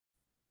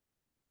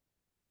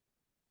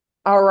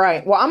All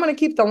right. Well, I'm going to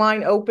keep the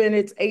line open.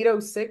 It's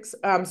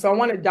 8:06. So I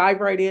want to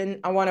dive right in.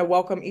 I want to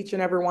welcome each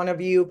and every one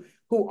of you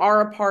who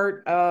are a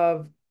part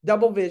of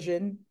Double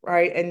Vision,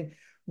 right? And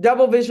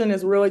Double Vision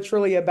is really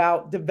truly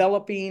about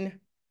developing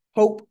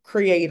hope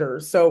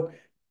creators. So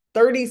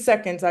 30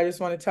 seconds, I just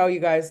want to tell you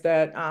guys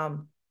that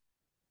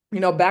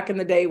back in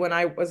the day when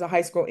I was a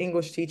high school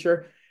English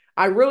teacher,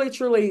 I really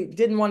truly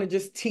didn't want to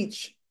just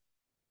teach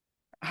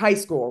high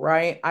school,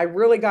 right? I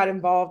really got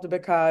involved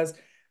because,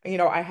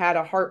 I had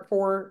a heart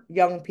for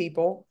young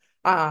people.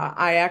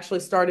 I actually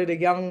started a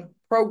young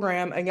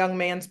program, a young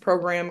man's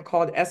program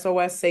called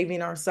SOS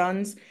Saving Our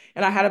Sons.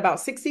 And I had about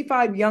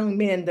 65 young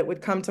men that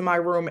would come to my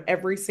room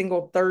every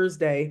single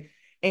Thursday.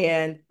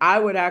 And I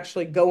would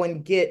actually go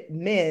and get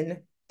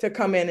men to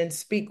come in and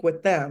speak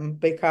with them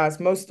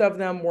because most of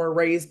them were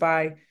raised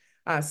by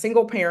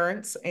single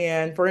parents.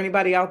 And for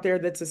anybody out there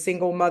that's a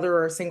single mother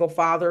or a single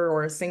father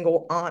or a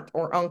single aunt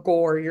or uncle,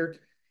 or you're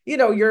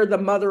the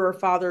mother or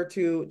father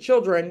to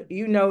children,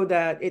 you know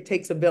that it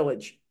takes a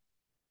village.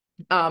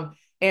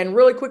 And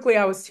really quickly,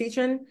 I was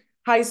teaching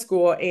high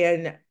school,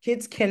 and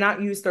kids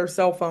cannot use their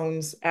cell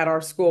phones at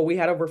our school. We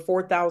had over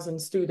 4,000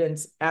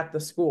 students at the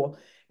school,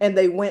 and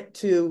they went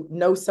to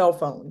no cell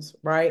phones,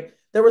 right?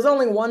 There was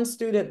only one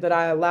student that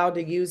I allowed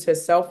to use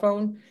his cell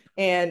phone,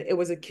 and it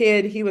was a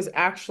kid. He was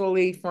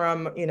actually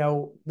from,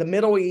 the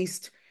Middle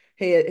East.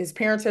 His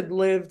parents had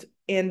lived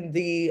in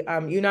the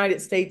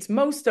United States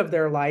most of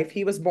their life.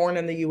 He was born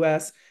in the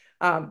US,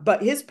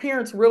 but his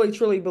parents really,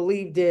 truly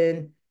believed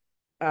in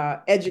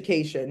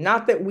education.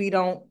 Not that we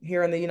don't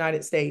here in the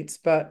United States,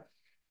 but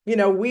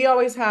we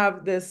always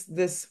have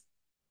this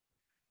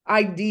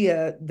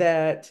idea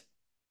that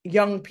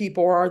young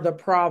people are the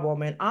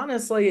problem, and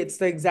honestly, it's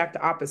the exact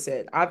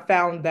opposite. I've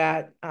found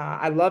that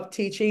I love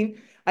teaching.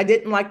 I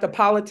didn't like the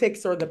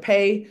politics or the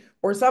pay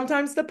or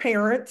sometimes the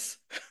parents,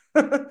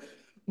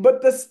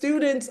 but the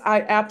students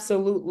I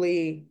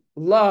absolutely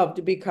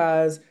loved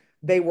because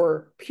they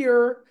were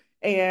pure.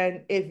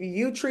 And if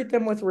you treat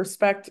them with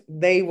respect,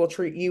 they will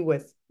treat you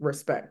with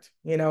respect.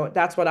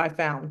 That's what I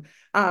found.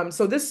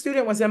 So this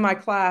student was in my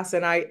class,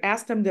 and I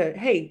asked him to,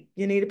 hey,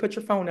 you need to put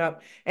your phone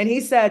up. And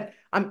he said,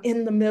 I'm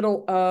in the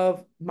middle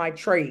of my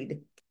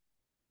trade.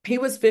 He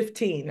was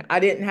 15. I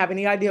didn't have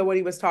any idea what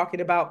he was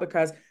talking about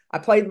because I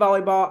played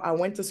volleyball. I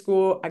went to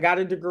school. I got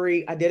a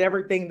degree. I did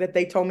everything that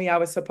they told me I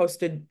was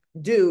supposed to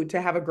do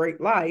to have a great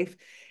life.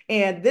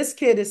 And this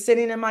kid is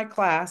sitting in my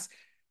class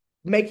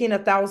making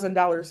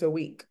 $1,000 a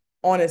week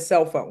on his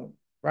cell phone,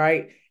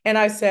 right? And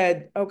I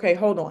said, okay,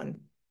 hold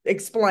on.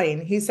 Explain.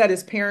 He said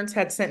his parents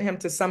had sent him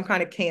to some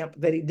kind of camp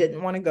that he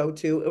didn't want to go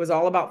to. It was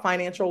all about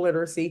financial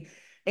literacy.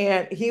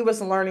 And he was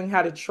learning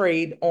how to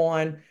trade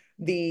on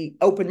the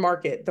open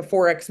market, the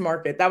Forex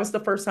market. That was the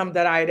first time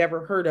that I had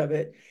ever heard of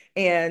it.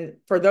 And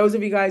for those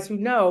of you guys who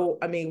know,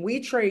 I mean,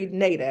 we trade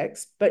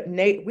Nadex, but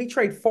we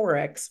trade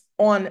Forex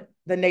on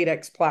the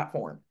Nadex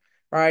platform,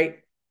 right?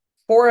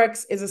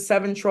 Forex is a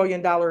 $7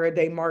 trillion a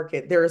day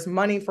market. There's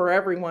money for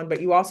everyone, but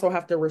you also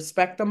have to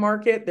respect the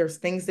market. There's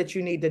things that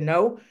you need to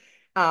know.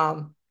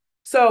 Um,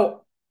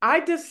 so I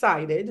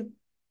decided,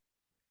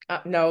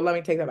 no, let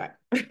me take that back.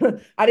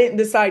 I didn't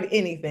decide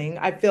anything.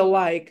 I feel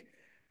like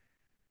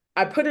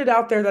I put it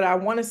out there that I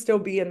want to still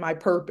be in my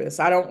purpose.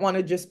 I don't want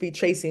to just be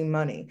chasing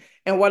money.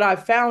 And what I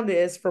found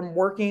is from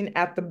working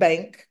at the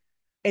bank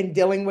and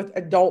dealing with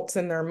adults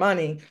and their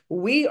money,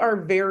 we are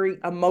very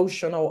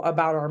emotional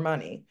about our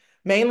money,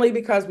 mainly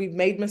because we've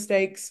made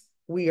mistakes.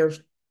 We are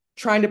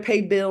trying to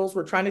pay bills.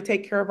 We're trying to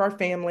take care of our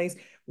families.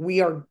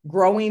 We are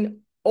growing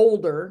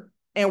older,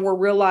 and we're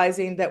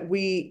realizing that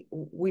we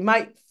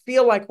might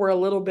feel like we're a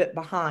little bit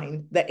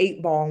behind the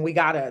eight ball, and we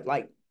gotta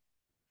like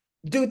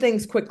do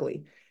things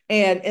quickly.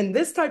 And in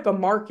this type of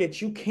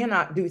market, you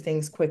cannot do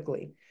things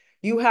quickly.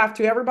 You have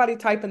to, everybody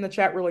type in the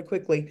chat really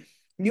quickly.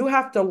 You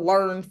have to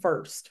learn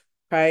first.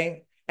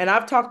 Okay. And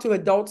I've talked to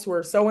adults who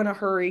are so in a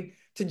hurry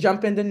to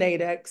jump into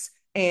Nadex,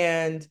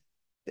 and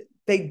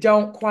they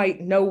don't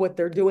quite know what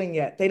they're doing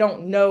yet. They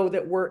don't know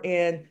that we're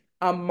in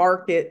a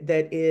market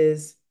that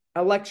is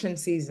election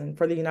season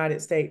for the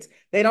United States.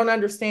 They don't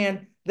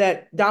understand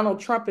that Donald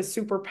Trump is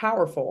super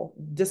powerful,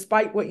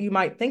 despite what you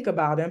might think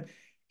about him.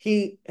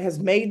 He has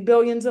made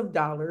billions of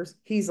dollars.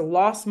 He's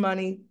lost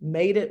money,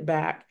 made it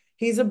back.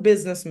 He's a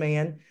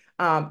businessman.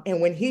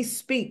 And when he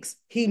speaks,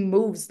 he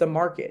moves the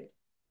market,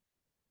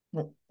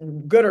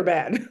 good or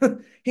bad.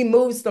 He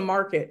moves the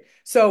market.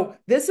 So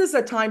this is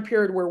a time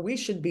period where we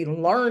should be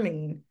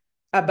learning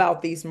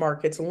about these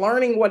markets,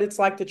 learning what it's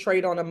like to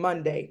trade on a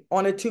Monday,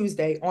 on a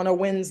Tuesday, on a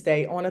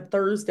Wednesday, on a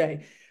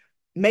Thursday,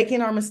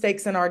 making our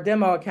mistakes in our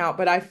demo account.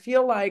 But I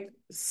feel like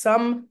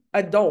some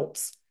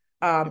adults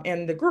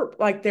in the group,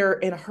 like they're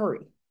in a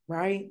hurry,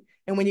 right?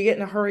 And when you get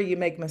in a hurry, you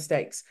make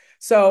mistakes.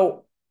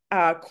 So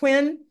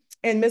Quinn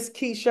and Miss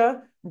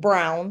Keisha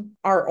Brown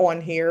are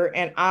on here,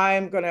 and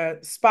I'm going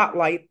to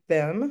spotlight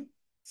them.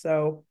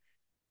 So,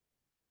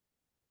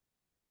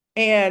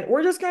 and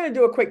we're just going to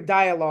do a quick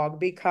dialogue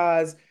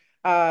because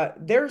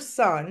their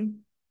son,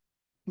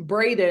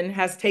 Braden,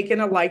 has taken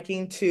a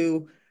liking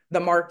to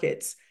the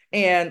markets.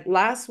 And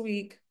last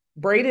week,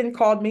 Braden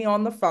called me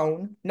on the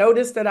phone.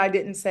 Notice that I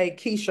didn't say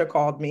Keisha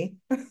called me.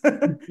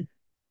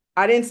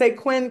 I didn't say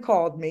Quinn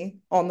called me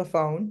on the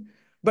phone,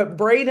 but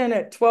Braden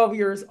at 12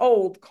 years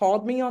old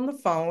called me on the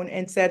phone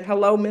and said,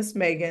 "Hello, Miss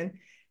Megan."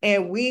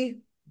 And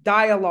we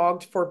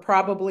dialogued for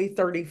probably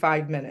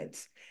 35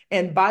 minutes.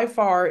 And by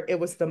far, it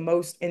was the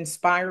most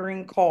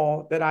inspiring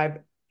call that I've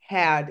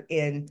had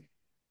in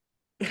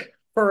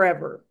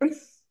forever.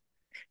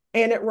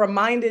 And it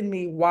reminded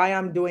me why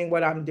I'm doing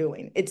what I'm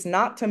doing. It's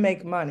not to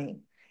make money,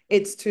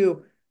 it's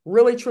to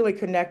really, truly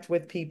connect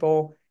with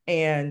people,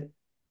 and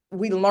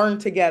we learn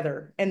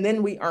together and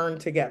then we earn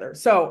together.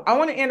 So I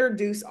want to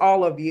introduce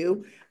all of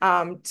you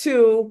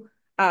to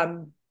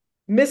um,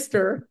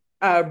 Mr.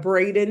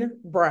 Braden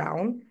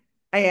Brown.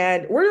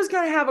 And we're just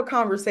going to have a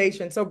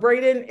conversation. So,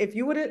 Braden, if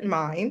you wouldn't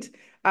mind,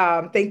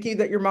 thank you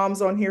that your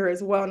mom's on here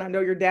as well. And I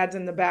know your dad's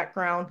in the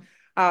background.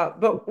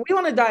 But we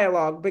want a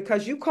dialogue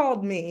because you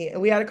called me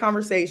and we had a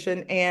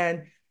conversation.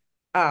 And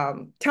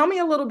tell me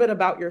a little bit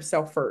about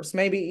yourself first.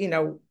 Maybe,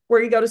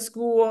 where you go to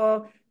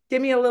school.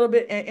 Give me a little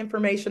bit of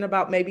information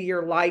about maybe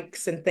your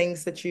likes and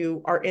things that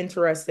you are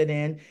interested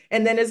in.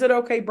 And then is it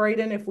okay,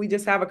 Braden, if we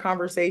just have a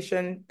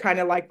conversation kind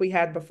of like we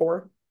had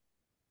before?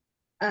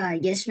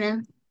 Yes,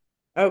 ma'am.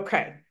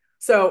 Okay.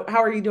 So,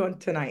 how are you doing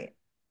tonight?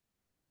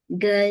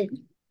 Good.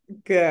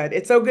 Good.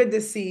 It's so good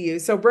to see you.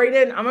 So,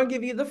 Braden, I'm going to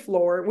give you the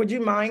floor. Would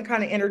you mind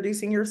kind of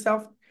introducing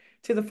yourself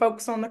to the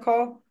folks on the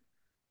call?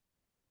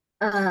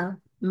 Uh,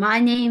 my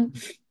name,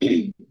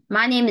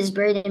 my name is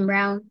Braden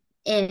Brown,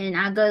 and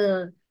I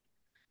go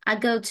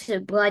to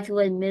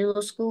Blythewood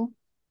Middle School,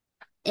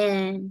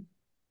 and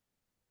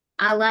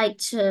I like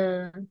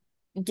to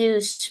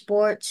do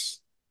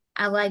sports.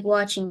 I like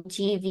watching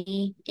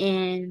TV,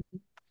 and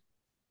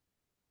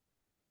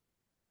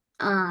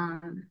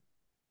um,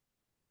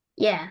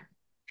 yeah.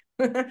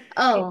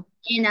 Oh,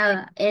 and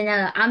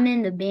I'm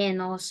in the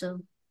band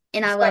also,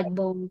 and I like So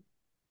bowling.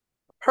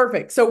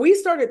 perfect. So we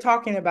started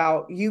talking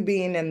about you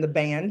being in the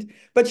band,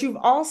 but you've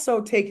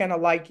also taken a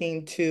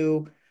liking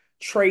to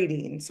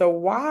trading. So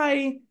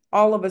why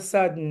all of a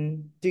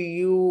sudden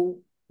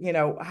do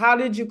how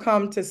did you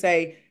come to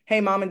say,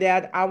 "Hey, mom and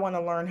dad, I want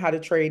to learn how to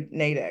trade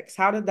Nadex"?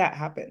 How did that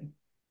happen?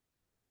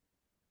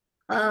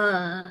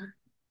 Uh,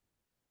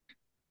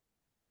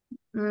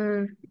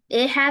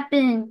 it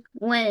happened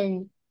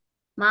when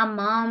my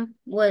mom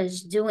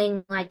was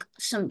doing like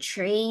some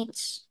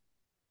trades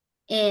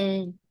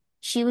and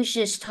she was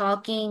just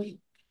talking.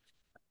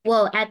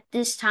 Well, at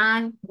this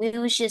time, we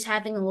was just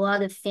having a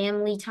lot of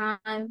family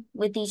time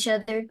with each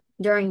other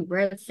during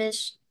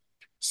breakfast,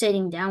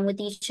 sitting down with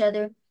each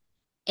other.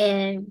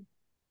 And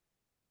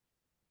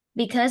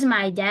because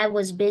my dad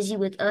was busy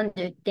with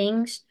other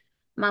things,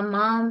 my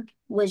mom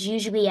was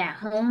usually at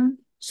home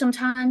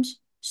sometimes.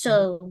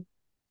 So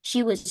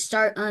she would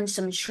start on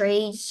some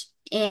trades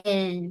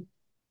and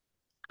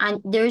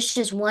there's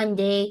just one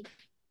day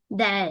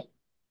that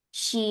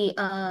she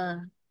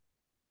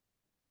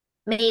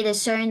made a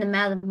certain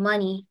amount of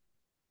money.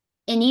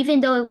 And even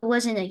though it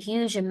wasn't a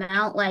huge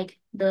amount, like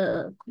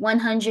the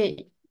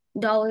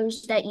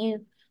 $100 that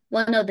you,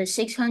 one of the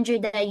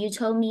 600 that you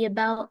told me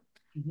about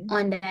Mhm.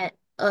 on that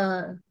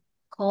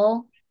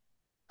call,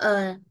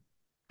 uh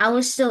I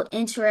was still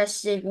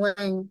interested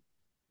when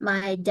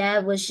my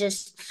dad was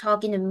just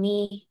talking to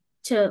me,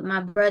 to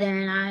my brother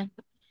and I,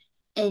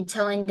 and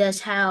telling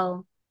us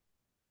how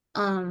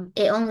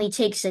it only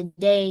takes a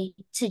day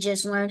to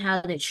just learn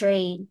how to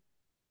trade.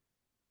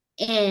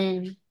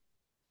 And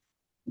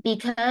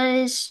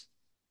because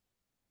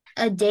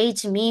a day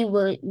to me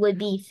would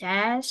be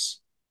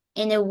fast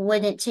and it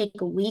wouldn't take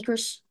a week or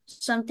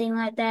something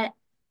like that,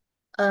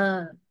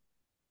 uh,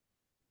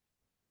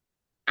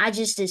 I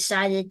just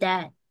decided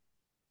that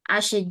I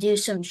should do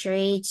some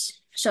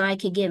trades so I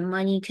could get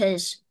money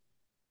because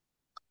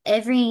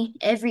every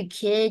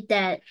kid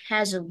that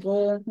has a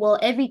goal, well,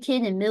 every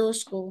kid in middle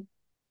school,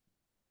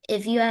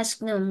 if you ask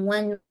them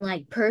one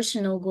like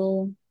personal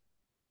goal,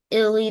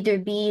 it'll either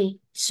be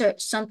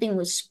something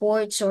with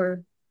sports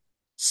or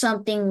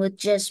something with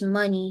just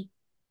money.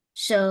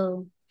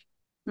 So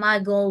my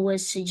goal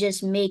was to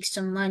just make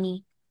some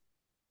money.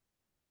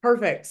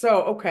 Perfect.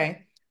 So,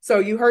 okay. So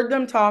you heard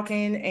them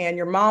talking, and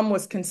your mom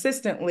was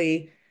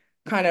consistently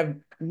kind of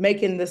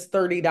making this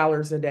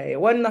 $30 a day. It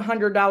wasn't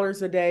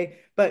 $100 a day,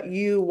 but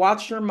you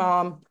watched your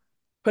mom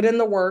put in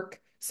the work.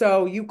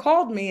 So you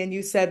called me and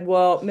you said,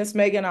 "Well, Miss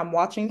Megan, I'm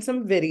watching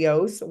some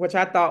videos," which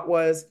I thought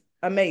was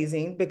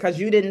amazing because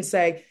you didn't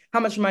say, "How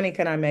much money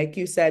can I make?"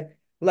 You said,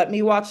 "Let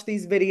me watch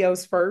these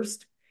videos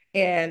first,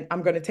 and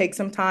I'm going to take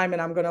some time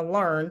and I'm going to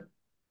learn."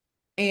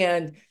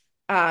 And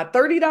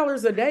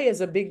 $30 a day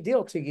is a big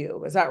deal to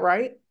you. Is that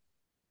right?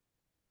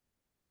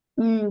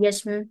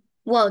 Yes, ma'am.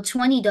 Well,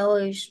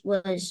 $20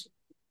 was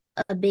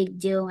a big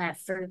deal at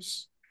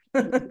first.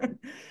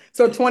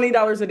 So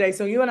 $20 a day.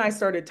 So you and I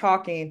started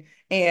talking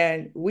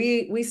and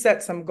we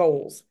set some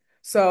goals.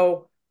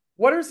 So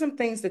what are some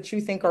things that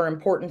you think are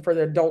important for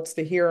the adults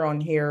to hear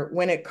on here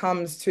when it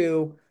comes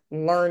to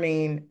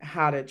learning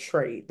how to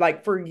trade?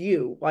 Like for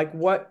you, like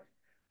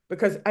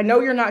Because I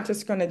know you're not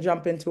just going to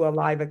jump into a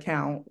live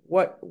account.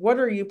 What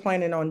are you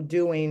planning on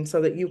doing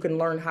so that you can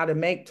learn how to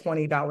make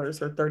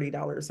 $20 or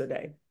 $30 a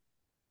day?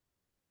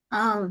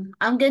 I'm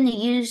gonna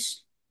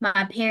use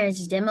my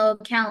parents' demo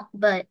account,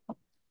 but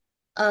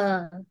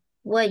uh,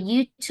 what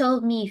you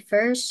told me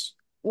first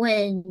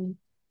when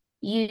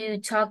you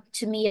talked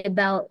to me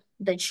about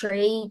the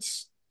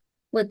trades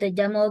with the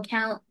demo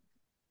account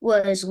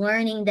was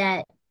learning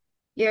that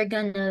you're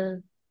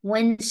gonna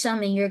win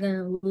some and you're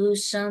gonna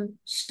lose some.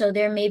 So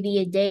there may be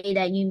a day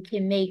that you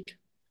can make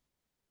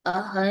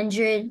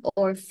 $100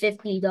 or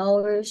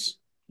 $50,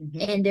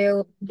 Mhm. and there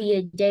will be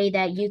a day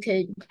that you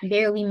could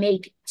barely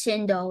make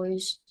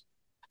 $10.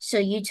 So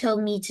you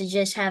told me to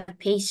just have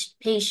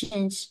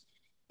patience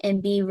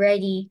and be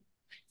ready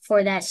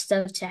for that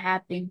stuff to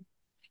happen.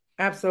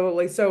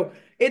 Absolutely. So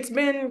it's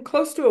been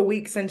close to a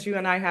week since you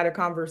and I had a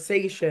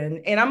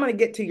conversation, and I'm going to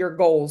get to your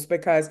goals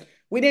because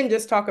we didn't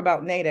just talk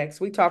about Nadex.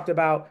 We talked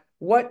about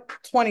what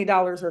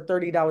 $20 or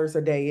 $30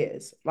 a day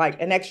is,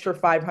 like an extra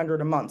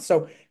 500 a month.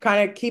 So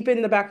kind of keep it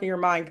in the back of your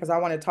mind because I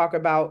want to talk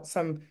about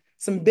some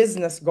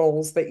business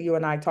goals that you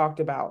and I talked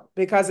about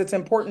because it's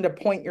important to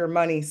point your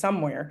money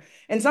somewhere.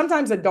 And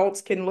sometimes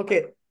adults can look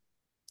at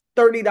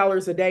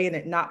 $30 a day and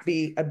it not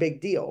be a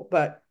big deal.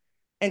 But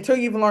until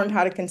you've learned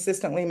how to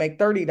consistently make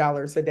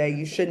 $30 a day,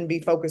 you shouldn't be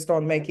focused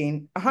on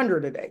making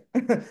 100 a day.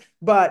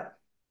 But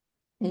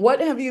what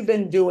have you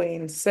been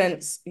doing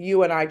since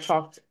you and I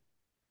talked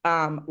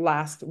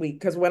last week?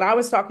 Because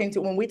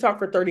when we talked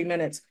for 30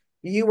 minutes,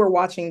 you were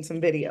watching some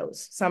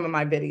of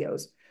my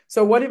videos.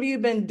 So what have you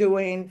been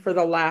doing for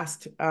the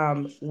last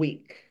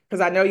week?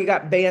 Because I know you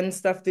got band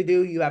stuff to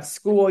do, you have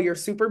school, you're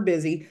super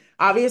busy.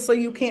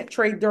 Obviously, you can't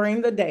trade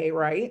during the day,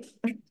 right?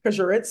 Because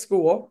you're at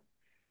school.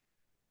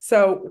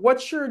 So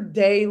what's your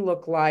day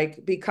look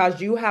like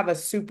because you have a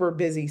super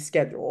busy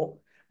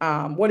schedule?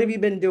 What have you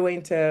been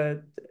doing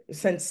to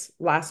since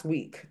last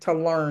week to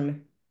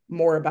learn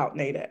more about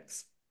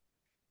Nadex?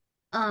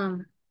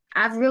 Um,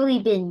 I've really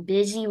been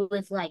busy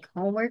with like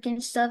homework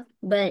and stuff,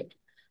 but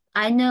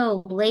I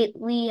know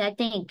lately, I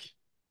think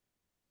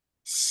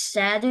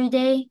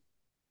Saturday,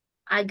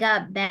 I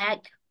got back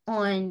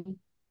on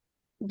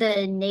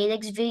the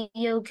Nadex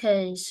video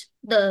because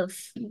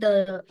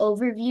the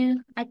overview,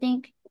 I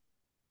think,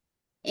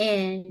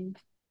 and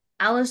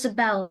I was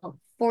about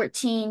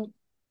 14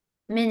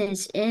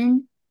 minutes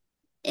in,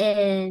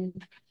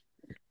 and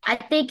I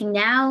think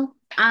now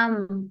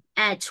I'm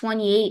at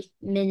 28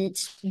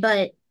 minutes,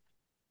 but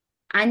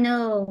I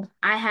know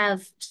I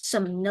have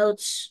some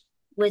notes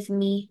with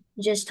me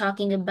just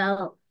talking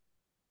about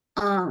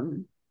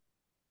um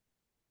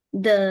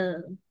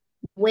the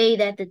way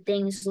that the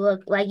things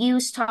look. Like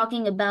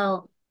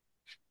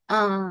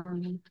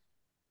um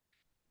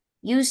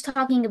you was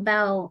talking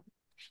about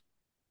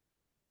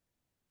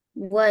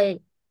what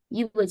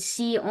you would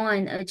see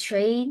on a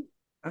trade,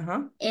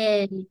 Uh-huh.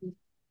 and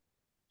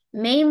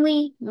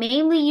mainly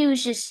you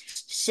was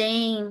just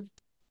saying,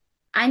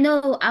 I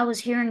know I was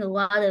hearing a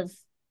lot of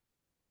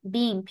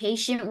being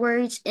patient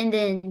words, and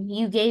then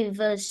you gave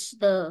us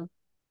the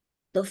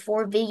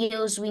four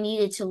videos we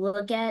needed to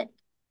look at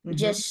Hmm.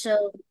 just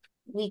so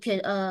we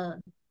could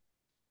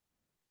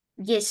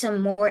get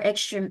some more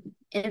extra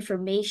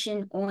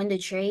information on the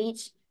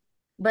trades.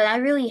 But I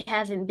really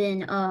haven't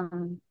been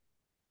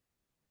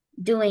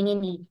doing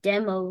any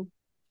demo,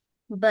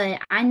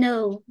 but I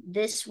know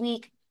this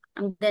week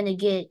I'm gonna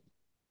get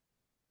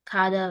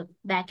caught up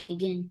back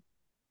again.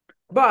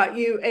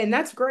 And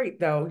that's great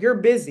though. You're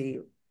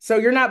busy. So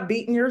you're not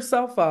beating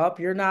yourself up.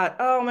 You're not,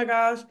 oh my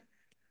gosh,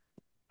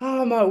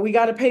 oh my, we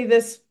got to pay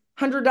this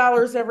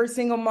 $100 every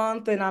single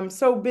month and I'm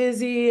so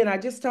busy and I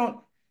just don't,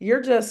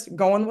 you're just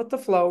going with the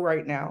flow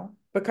right now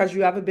because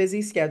you have a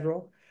busy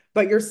schedule,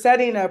 but you're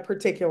setting a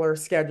particular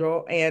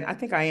schedule. And I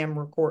think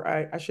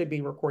I should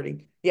be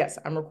recording. Yes,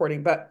 I'm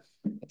recording. But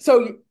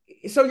so,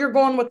 so you're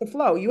going with the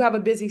flow. You have a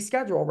busy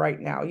schedule right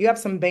now. You have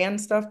some band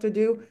stuff to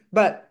do,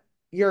 but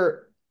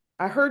you're,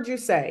 I heard you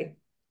say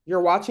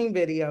you're watching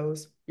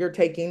videos, you're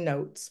taking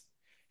notes,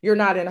 you're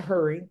not in a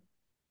hurry.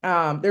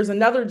 There's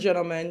another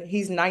gentleman,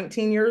 he's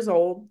 19 years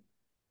old.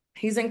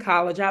 He's in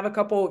college. I have a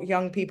couple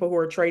young people who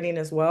are trading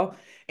as well.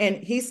 And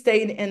he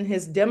stayed in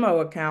his demo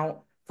account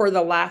for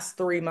the last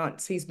 3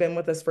 months. He's been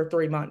with us for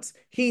 3 months.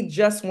 He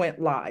just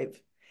went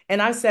live.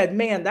 And I said,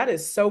 man, that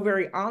is so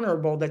very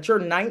honorable that you're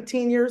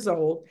 19 years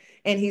old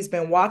and he's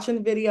been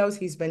watching videos,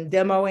 he's been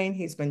demoing,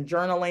 he's been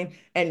journaling,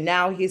 and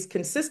now he's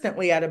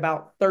consistently at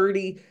about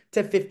 $30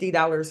 to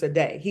 $50 a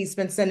day. He's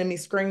been sending me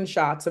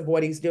screenshots of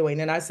what he's doing.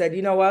 And I said,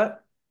 you know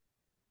what?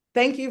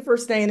 Thank you for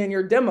staying in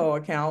your demo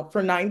account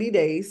for 90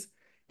 days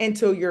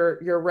until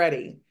you're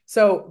ready.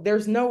 So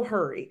there's no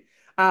hurry.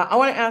 I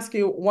want to ask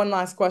you one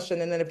last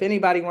question, and then if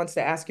anybody wants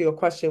to ask you a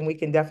question, we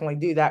can definitely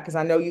do that because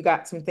I know you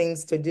got some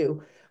things to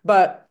do.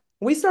 But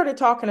we started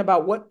talking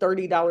about what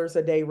 $30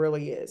 a day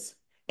really is.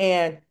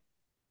 And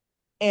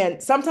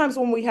and sometimes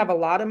when we have a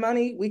lot of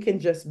money, we can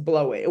just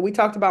blow it. We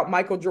talked about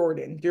Michael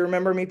Jordan. Do you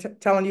remember me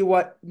telling you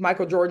what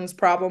Michael Jordan's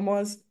problem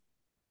was?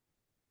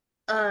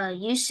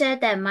 You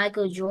said that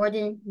Michael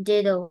Jordan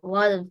did a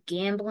lot of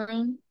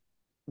gambling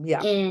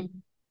Yeah,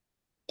 and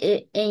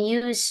and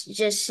you was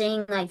just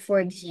saying like for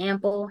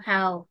example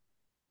how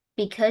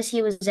because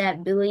he was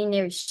at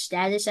billionaire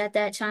status at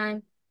that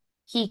time,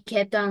 he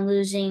kept on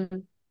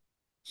losing.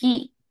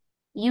 He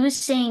you was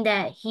saying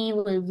that he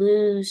would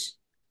lose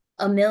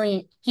a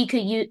million. He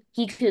could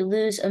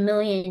lose $1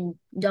 million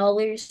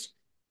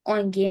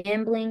on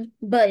gambling,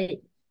 but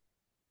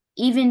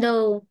even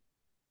though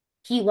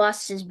he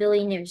lost his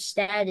billionaire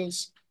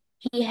status,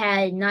 he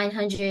had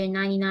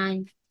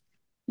 $999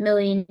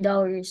 million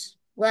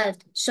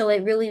left, so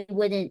it really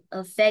wouldn't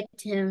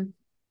affect him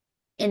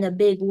in a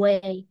big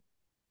way.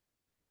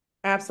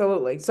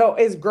 absolutely. So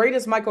as great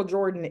as Michael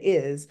Jordan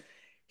is,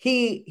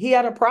 he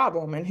had a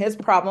problem, and his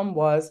problem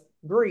was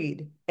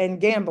greed and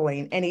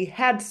gambling, and he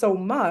had so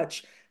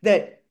much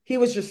that he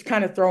was just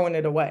kind of throwing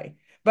it away.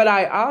 But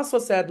I also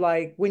said,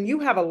 like, when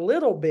you have a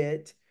little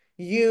bit,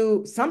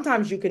 you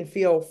sometimes you can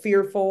feel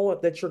fearful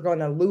that you're going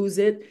to lose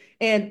it,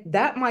 and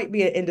that might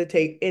be an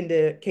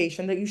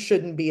indication that you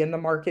shouldn't be in the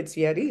markets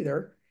yet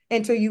either,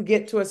 until you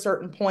get to a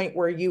certain point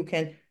where you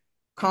can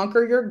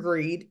conquer your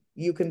greed,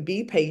 you can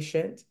be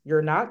patient,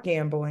 you're not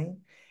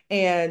gambling,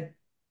 and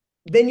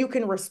then you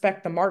can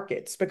respect the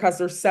markets because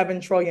there's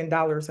 $7 trillion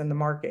in the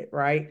market,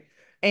 right?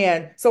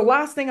 And so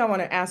last thing I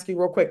want to ask you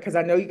real quick, because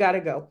I know you got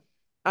to go.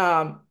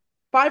 Um,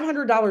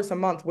 $500 a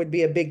month would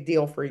be a big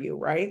deal for you,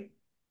 right?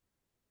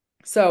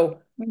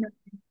 So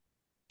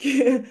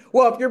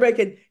well, if you're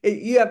making,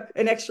 you have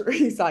an extra,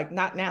 he's like,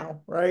 not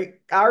now, right?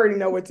 I already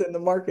know what's in the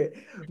market.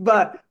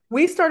 But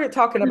we started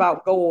talking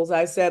about goals.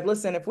 I said,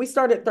 listen, if we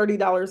start at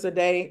 $30 a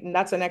day, and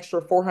that's an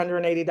extra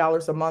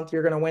 $480 a month,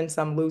 you're going to win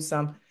some, lose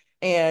some.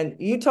 And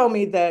you told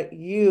me that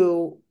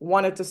you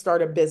wanted to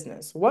start a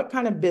business. What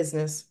kind of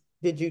business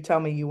did you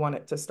tell me you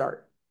wanted to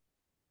start?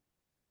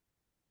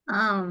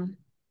 Um,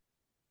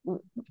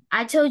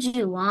 I told you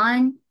the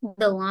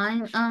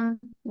lawn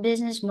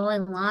business,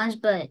 mowing lawns,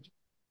 but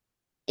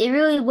it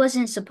really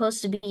wasn't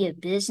supposed to be a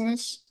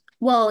business.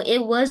 Well,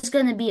 it was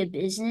gonna be a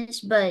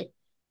business,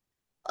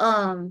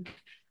 um,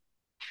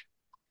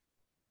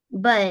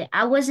 but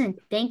I wasn't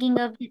thinking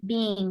of it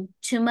being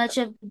too much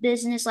of a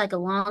business, like a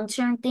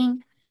long-term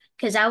thing,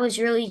 because I was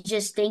really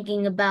just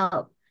thinking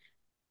about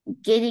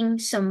getting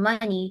some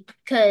money,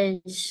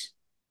 because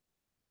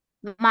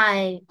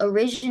my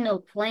original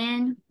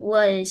plan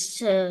was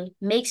to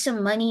make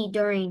some money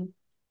during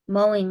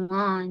mowing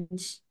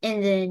lawns,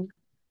 and then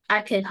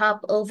I could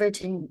hop over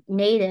to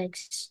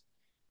Nadex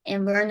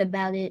and learn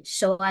about it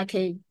so I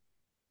could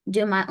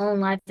do my own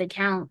live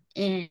account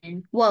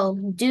and, well,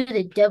 do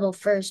the devil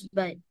first,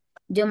 but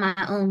do my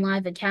own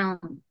live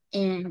account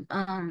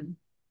and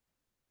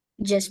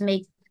just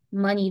make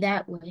money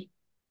that way.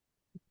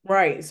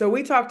 Right. So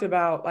we talked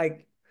about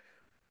like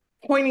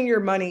pointing your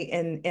money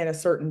in a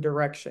certain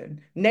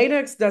direction.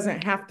 Nadex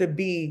doesn't have to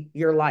be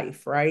your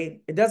life,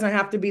 right? It doesn't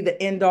have to be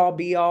the end all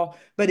be all.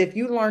 But if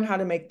you learn how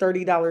to make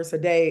 $30 a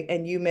day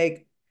and you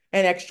make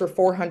an extra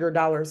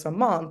 $400 a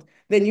month,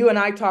 then you and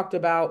I talked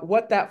about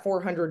what that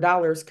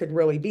 $400 could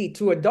really be.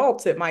 To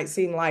adults, it might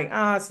seem like,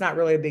 it's not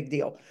really a big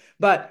deal.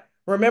 But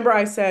remember,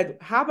 I said,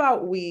 how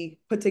about we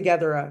put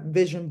together a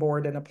vision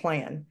board and a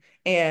plan?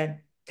 And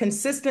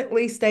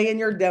consistently stay in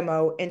your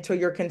demo until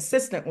you're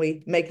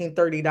consistently making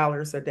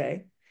 $30 a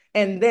day.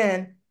 And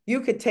then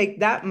you could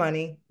take that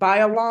money, buy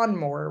a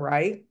lawnmower,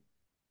 right?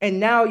 And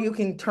now you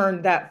can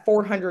turn that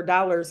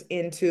 $400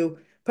 into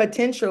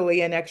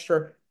potentially an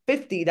extra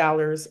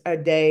 $50 a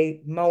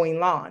day mowing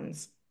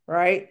lawns,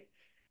 right?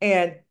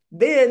 And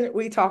then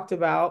we talked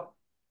about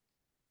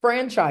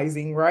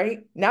franchising,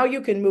 right? Now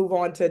you can move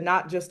on to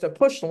not just a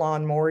push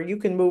lawnmower, you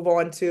can move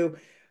on to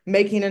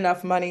making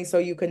enough money so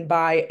you can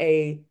buy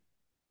a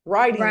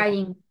riding.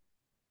 Writing.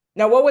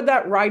 Now, what would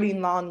that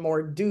riding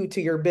lawnmower do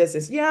to your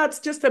business? Yeah, it's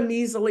just a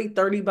measly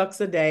 30 bucks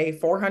a day,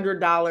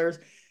 $400.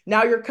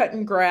 Now you're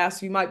cutting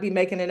grass. You might be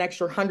making an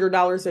extra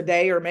 $100 a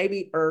day or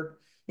maybe, or,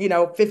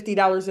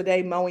 $50 a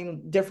day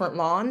mowing different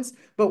lawns.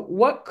 But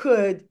what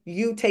could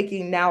you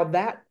taking now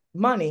that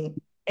money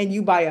and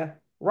you buy a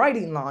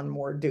riding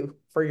lawnmower do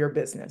for your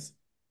business?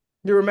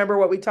 Do you remember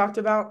what we talked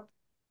about?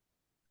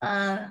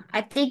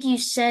 I think you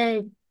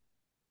said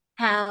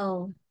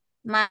how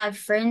my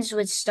friends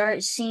would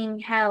start seeing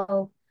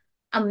how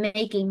I'm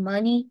making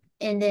money,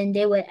 and then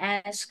they would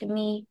ask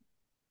me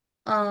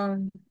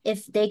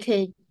if they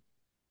could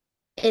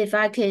if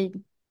I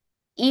could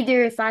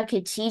either if I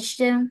could teach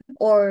them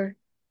or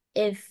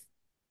if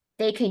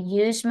they could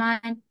use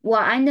mine. Well,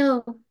 I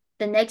know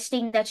the next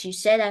thing that you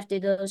said after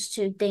those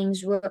two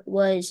things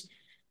was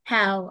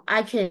how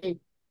I could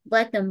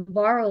let them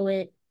borrow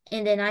it,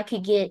 and then I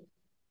could get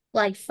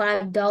like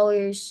a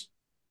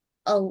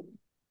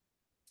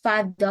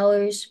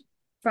 $5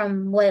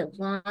 from what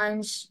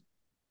lawns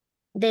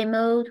they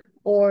mowed,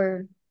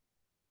 or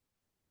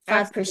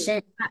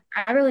Absolutely.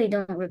 5%. I really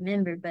don't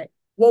remember, but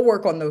We'll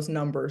work on those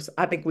numbers.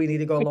 I think we need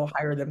to go a little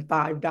higher than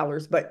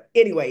 $5. But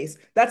anyways,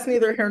 that's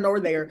neither here nor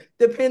there.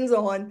 Depends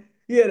on,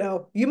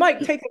 you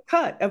might take a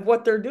cut of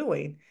what they're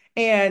doing.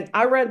 And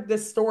I read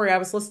this story. I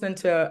was listening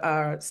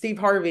to Steve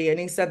Harvey, and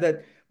he said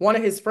that one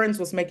of his friends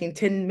was making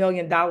 $10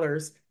 million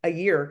a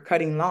year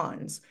cutting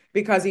lawns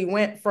because he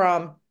went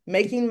from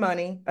making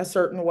money a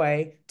certain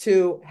way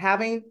to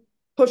having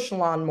push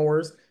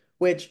lawnmowers,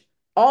 which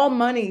all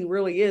money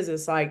really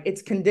is like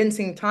it's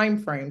condensing time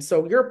frames.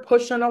 So you're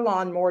pushing a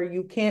lawnmower,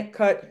 you can't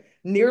cut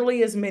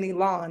nearly as many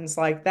lawns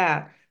like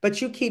that,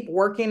 but you keep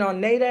working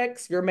on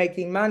Nadex, you're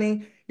making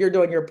money, you're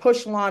doing your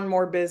push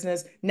lawnmower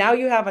business. Now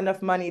you have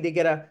enough money to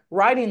get a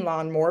riding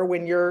lawnmower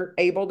when you're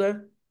able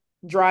to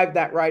drive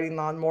that riding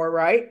lawnmower,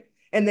 right?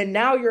 And then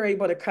now you're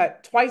able to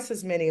cut twice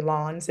as many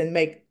lawns and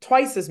make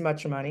twice as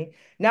much money.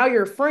 Now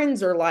your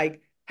friends are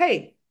like,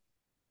 hey,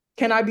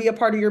 can I be a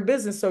part of your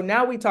business? So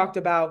now we talked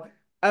about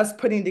us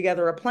putting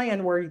together a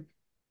plan where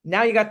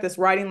now you got this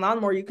riding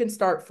lawnmower, you can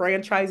start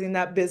franchising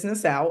that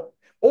business out.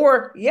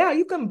 Or, yeah,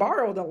 you can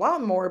borrow the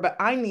lawnmower, but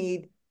I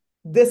need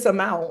this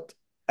amount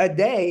a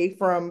day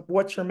from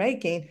what you're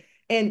making.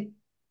 And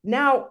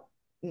now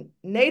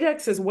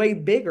Nadex is way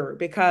bigger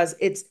because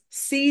it's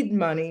seed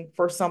money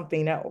for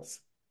something else.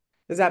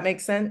 Does that make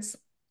sense?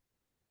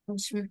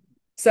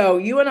 So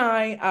you and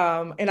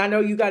I know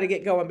you got to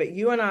get going, but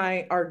you and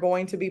I are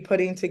going to be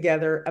putting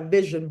together a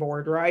vision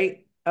board,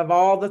 right? Of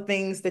all the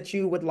things that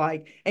you would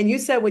like. And you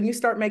said when you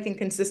start making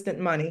consistent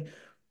money,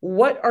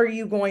 what are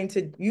you going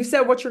to, you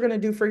said what you're going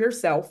to do for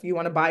yourself. You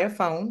want to buy a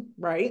phone,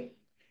 right?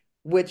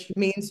 Which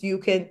means you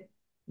can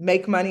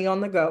make money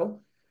on the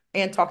go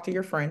and talk to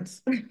your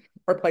friends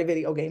or play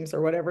video games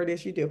or whatever it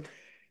is you do.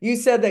 You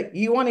said that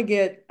you want to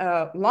get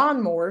a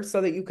lawnmower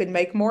so that you can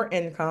make more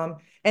income.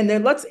 And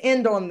then let's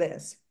end on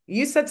this.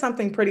 You said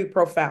something pretty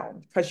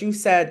profound because you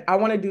said, I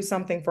want to do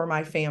something for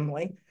my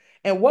family.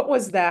 And what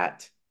was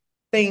that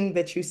thing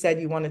that you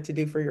said you wanted to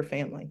do for your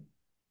family?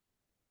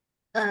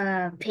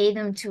 Pay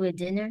them to a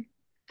dinner.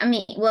 I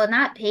mean, well,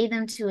 not pay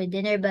them to a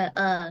dinner, but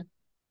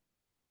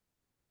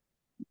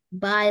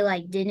buy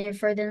like dinner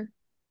for them,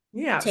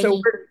 Yeah. So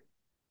taking we're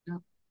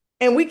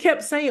And we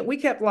kept saying, we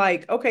kept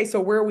like, okay, so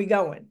where are we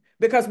going?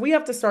 Because we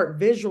have to start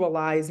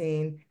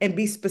visualizing and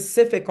be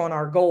specific on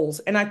our goals.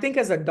 And I think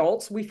as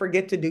adults, we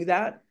forget to do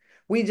that.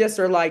 We just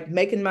are like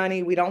making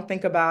money, we don't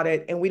think about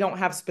it, and we don't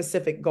have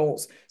specific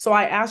goals. So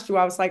I asked you,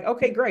 I was like,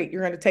 okay, great,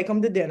 you're going to take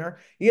them to dinner.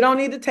 You don't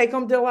need to take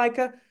them to like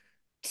a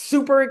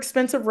super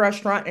expensive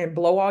restaurant and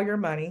blow all your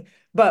money.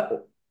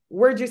 But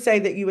where'd you say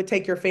that you would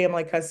take your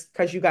family because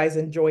you guys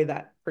enjoy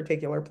that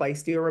particular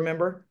place? Do you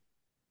remember?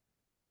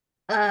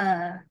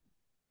 uh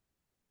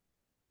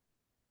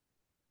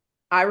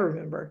I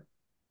remember.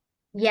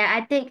 yeah,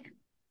 I think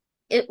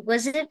it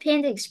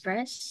Panda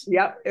Express.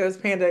 Yep, it was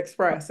Panda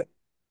Express.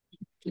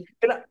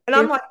 And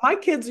I'm Your like, my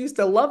kids used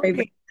to love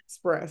favorite. Panda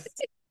Express.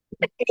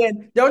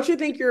 And don't you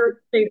think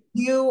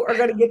you are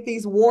going to get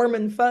these warm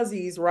and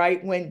fuzzies,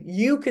 right? When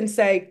you can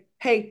say,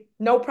 hey,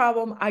 no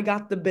problem, I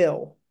got the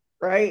bill,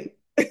 right?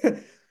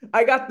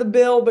 I got the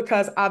bill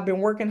because I've been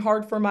working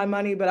hard for my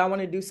money, but I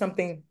want to do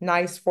something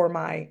nice for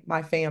my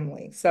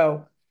family.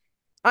 So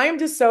I am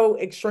just so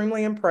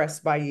extremely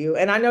impressed by you.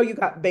 And I know you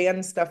got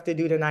band stuff to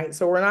do tonight,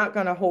 so we're not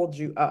going to hold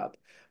you up.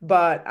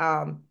 But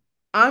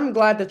I'm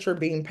glad that you're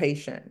being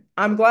patient.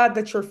 I'm glad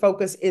that your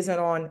focus isn't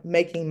on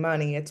making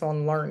money, it's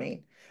on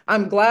learning.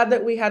 I'm glad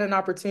that we had an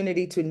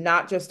opportunity to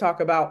not just talk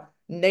about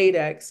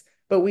Nadex,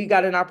 but we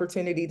got an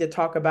opportunity to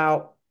talk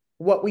about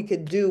what we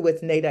could do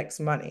with Nadex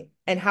money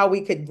and how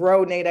we could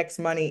grow Nadex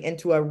money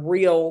into a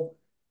real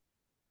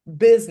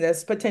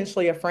business,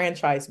 potentially a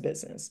franchise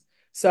business.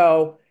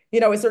 So,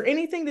 is there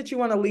anything that you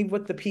want to leave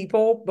with the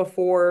people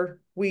before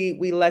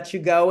we let you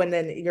go? And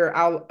then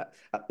I'll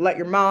let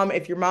your mom,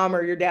 if your mom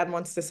or your dad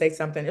wants to say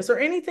something. Is there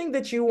anything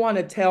that you want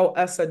to tell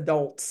us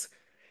adults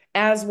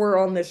as we're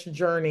on this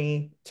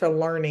journey to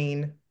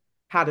learning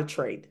how to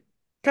trade?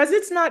 Because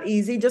it's not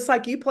easy, just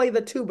like you play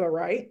the tuba,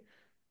 right?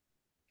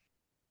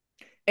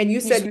 And you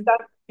Yes, said sir.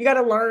 you got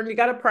to learn, you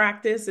got to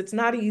practice. It's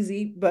not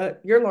easy,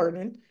 but you're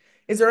learning.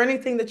 Is there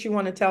anything that you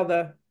want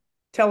to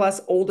tell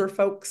us older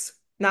folks,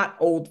 not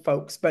old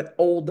folks, but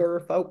older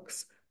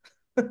folks?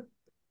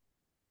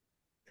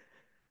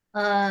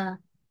 Uh,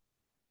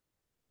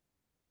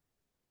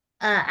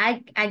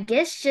 I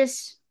guess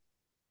just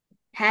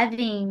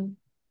having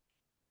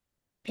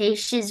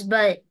patience,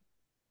 but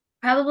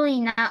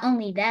probably not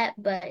only that,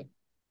 but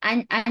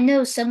I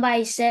know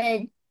somebody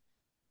said,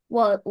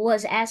 well,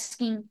 was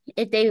asking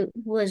if they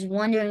was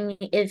wondering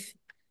if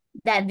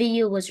that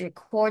video was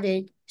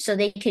recorded so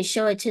they could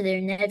show it to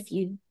their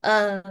nephew.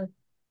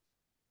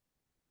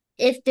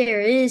 If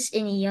there is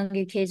any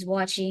younger kids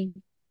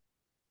watching,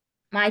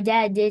 my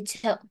dad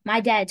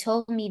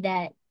told me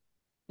that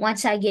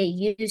once I get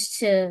used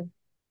to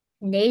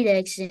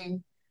Nadex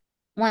and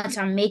once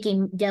I'm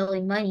making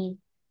daily money,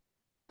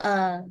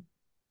 uh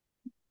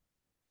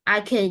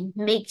I could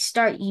make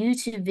start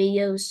YouTube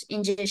videos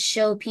and just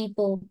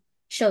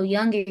show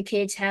younger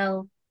kids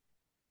how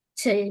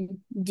to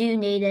do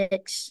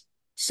Nadex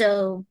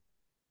so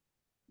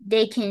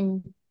they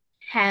can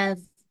have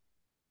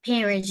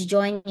parents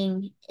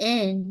joining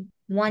in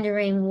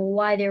wondering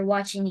why they're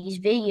watching these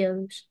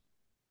videos.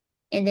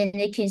 and then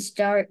it can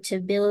start to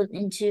build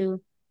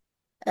into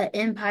an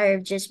empire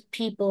of just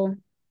people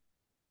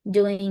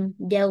doing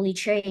daily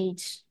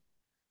trades.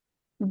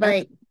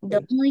 But the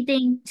Absolutely. only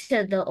thing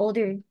to the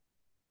older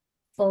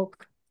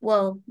folk,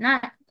 well,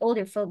 not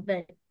older folk,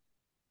 but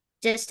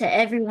just to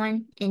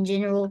everyone in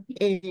general,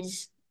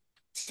 is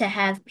to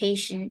have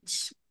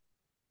patience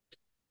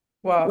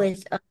Well,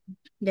 with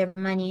their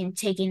money and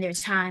taking their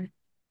time.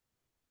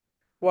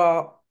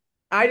 well,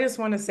 I just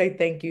want to say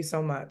thank you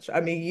so much.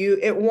 I mean,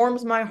 it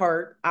warms my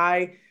heart.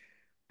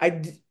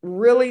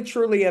 Really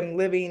truly am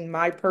living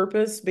my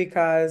purpose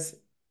because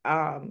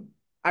um,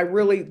 I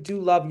really do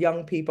love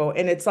young people.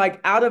 And it's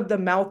like out of the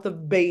mouth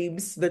of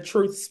babes, the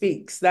truth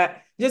speaks.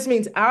 That just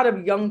means out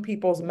of young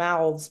people's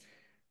mouths,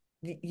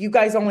 you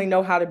guys only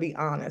know how to be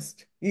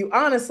honest. You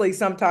honestly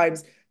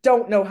sometimes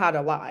don't know how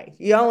to lie.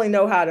 You only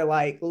know how to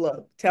like,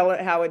 look, tell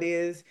it how it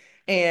is.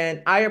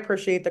 And I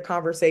appreciate the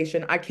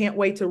conversation. I can't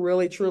wait to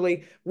really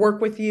truly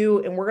work with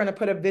you. And we're going to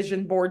put a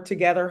vision board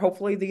together.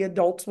 Hopefully, the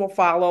adults will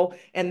follow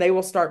and they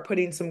will start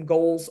putting some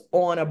goals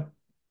on a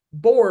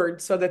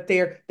board so that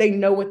they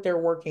know what they're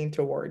working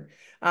toward.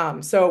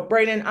 So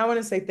Braden, I want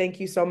to say thank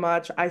you so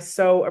much. I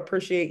so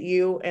appreciate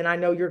you, and I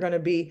know you're going to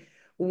be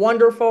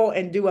wonderful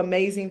and do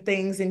amazing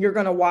things. And you're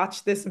going to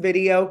watch this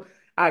video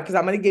because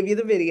I'm going to give you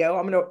the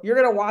video. You're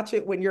going to watch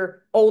it when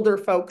you're older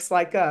folks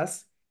like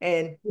us,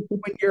 and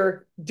when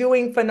you're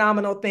doing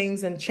phenomenal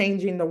things and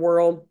changing the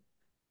world.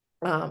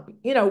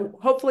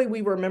 Hopefully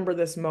we remember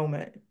this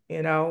moment,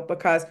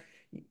 because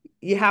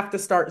you have to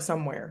start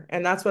somewhere.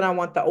 And that's what I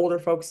want the older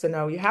folks to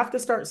know. You have to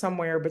start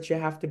somewhere, but you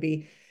have to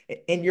be,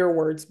 in your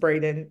words,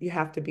 Braden, you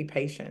have to be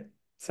patient.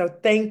 So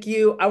thank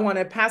you. I want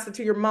to pass it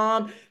to your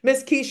mom.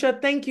 Miss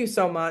Keisha, thank you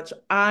so much.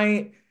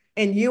 And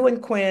you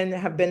and Quinn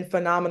have been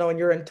phenomenal and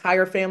your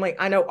entire family.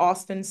 I know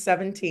Austin's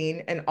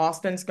 17 and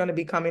Austin's going to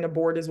be coming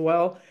aboard as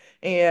well.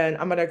 And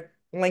I'm going to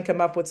link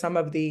him up with some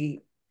of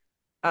the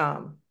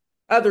um,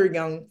 other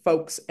young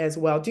folks as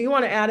well. Do you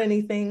want to add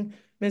anything,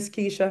 Miss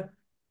Keisha?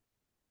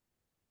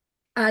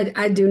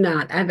 I do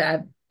not.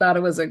 I thought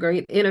it was a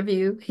great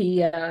interview.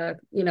 He's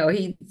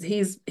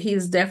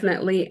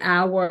definitely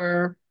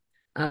our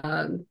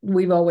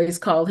we've always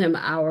called him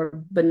our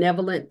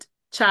benevolent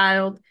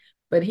child,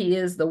 but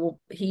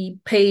he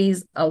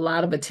pays a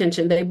lot of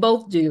attention. They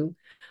both do.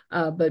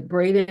 But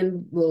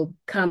Braden will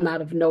come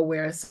out of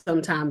nowhere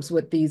sometimes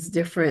with these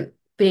different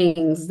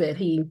things that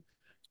he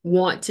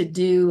want to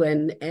do,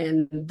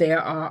 and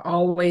there are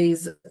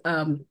always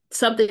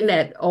something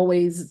that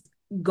always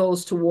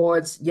goes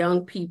towards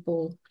young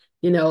people.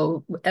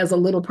 As a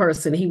little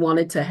person, he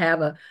wanted to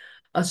have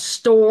a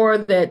store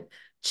that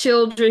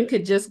children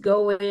could just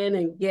go in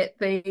and get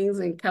things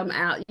and come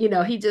out.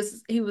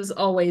 He was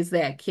always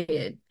that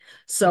kid.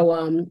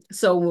 So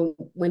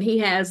when he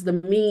has the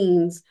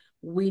means,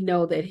 we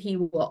know that he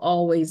will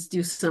always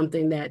do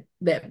something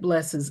that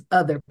blesses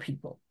other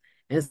people.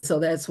 And so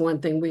that's one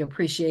thing we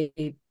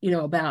appreciate,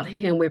 about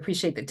him. We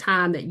appreciate the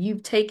time that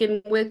you've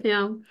taken with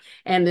him.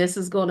 And this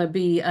is going to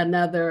be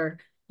another,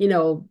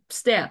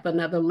 step,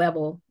 another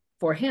level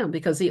for him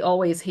because he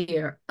always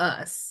hear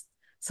us.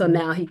 So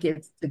now he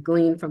gets to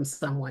glean from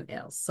someone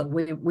else. So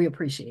we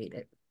appreciate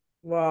it.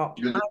 Well,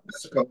 You're the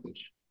best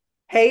coach.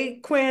 hey,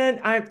 Quinn,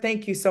 I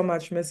thank you so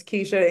much, Miss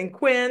Keisha. And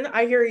Quinn,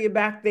 I hear you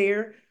back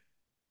there.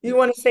 You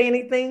want to say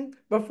anything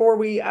before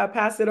we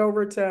pass it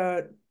over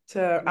to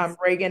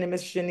Reagan and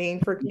Miss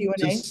Janine for Q&A?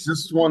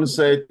 Just want to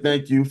say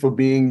thank you for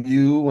being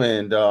you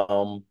and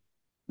the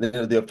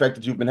effect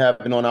that you've been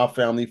having on our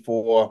family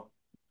for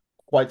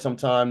quite some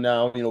time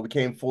now. We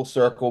came full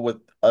circle with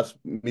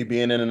me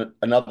being in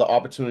another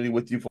opportunity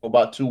with you for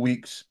about 2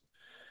 weeks.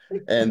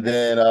 And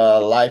then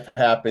life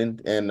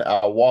happened, and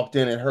I walked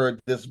in and heard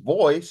this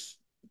voice.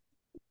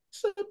 I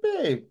said,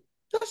 babe,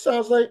 that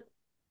sounds like,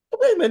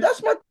 wait a minute,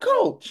 that's my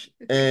coach.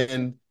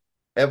 And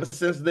ever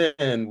since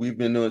then, we've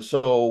been doing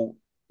so,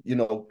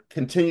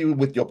 continue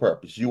with your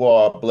purpose. You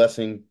are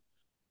blessing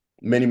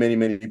many, many,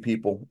 many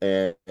people,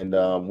 and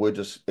we're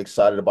just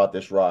excited about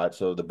this ride.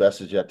 So the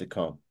best is yet to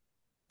come.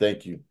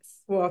 Thank you.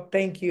 Well,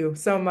 thank you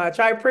so much.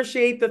 I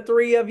appreciate the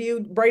three of you.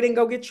 Braden,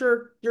 go get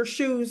your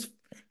shoes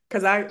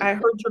because I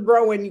heard you're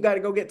growing. You got to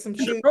go get some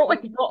shoes.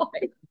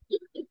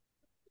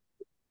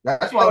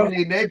 That's why we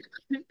need Nate.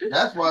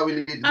 That's why we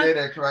need the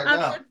Nadex right I'm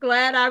now. just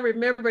glad I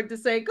remembered to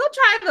say, go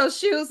try those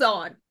shoes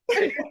on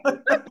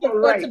for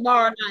Right.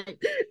 tomorrow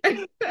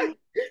night.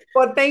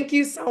 Well, thank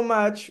you so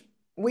much.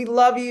 We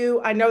love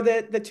you. I know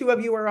that the two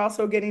of you are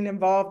also getting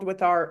involved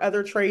with our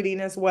other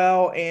trading as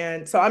well.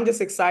 And so I'm just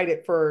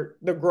excited for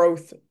the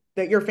growth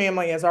that your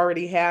family has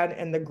already had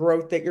and the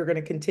growth that you're going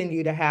to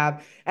continue to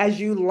have as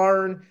you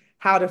learn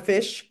how to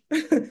fish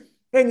and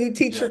you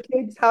teach Yeah. your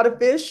kids how to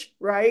fish,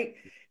 right?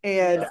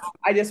 And Yes.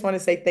 I just want to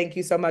say thank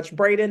you so much.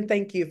 Braden,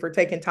 thank you for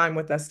taking time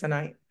with us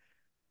tonight.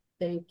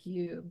 Thank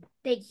you.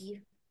 Thank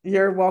you.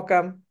 You're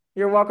welcome.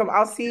 You're welcome.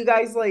 I'll see you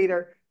guys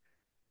later.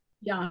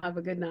 Y'all have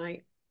a good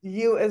night.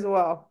 You as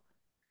well.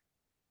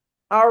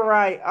 All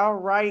right, all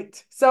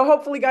right. So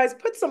hopefully, guys,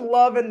 put some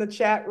love in the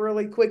chat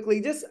really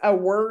quickly. Just a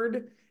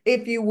word,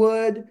 if you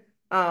would,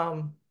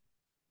 Um,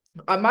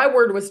 my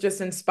word was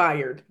just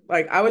inspired.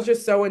 Like I was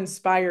just so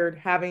inspired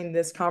having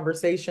this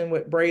conversation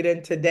with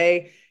Braden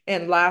today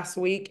and last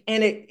week.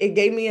 And it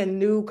gave me a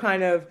new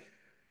kind of,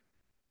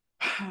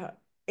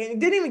 it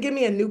didn't even give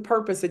me a new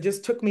purpose. It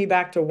just took me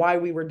back to why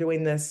we were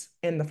doing this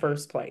in the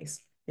first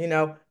place.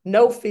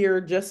 No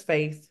fear, just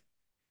faith,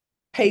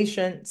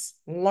 patience,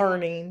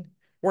 learning.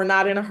 We're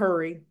not in a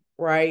hurry,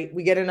 right?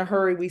 We get in a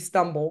hurry, we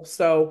stumble.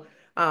 So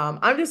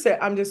I'm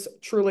just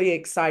truly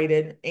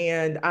excited,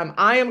 and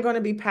I am going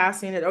to be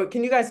passing it. Oh,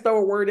 can you guys throw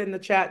a word in the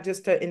chat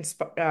just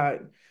to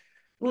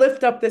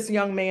lift up this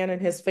young man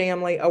and his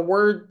family? A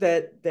word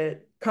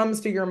that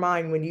comes to your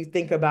mind when you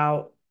think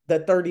about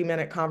the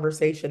 30-minute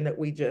conversation that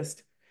we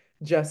just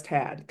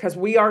had, because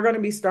we are going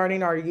to be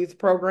starting our youth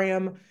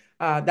program.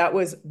 That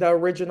was the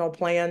original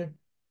plan.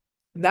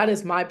 That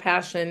is my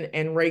passion,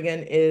 and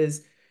Reagan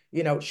is,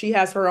 she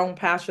has her own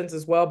passions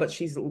as well, but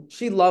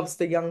she loves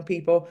the young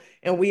people,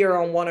 and we are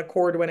on one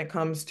accord when it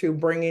comes to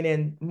bringing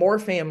in more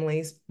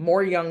families,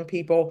 more young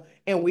people,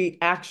 and we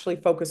actually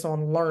focus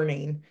on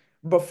learning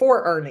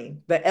before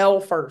earning, the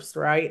L first,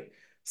 right?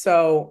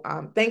 So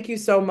thank you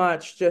so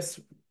much just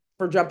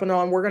for jumping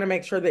on. We're going to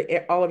make sure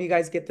that all of you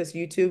guys get this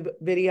YouTube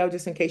video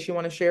just in case you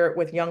want to share it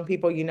with young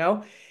people,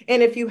 and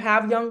if you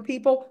have young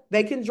people,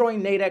 they can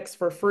join NATEX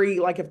for free.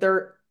 Like if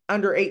they're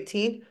under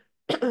 18,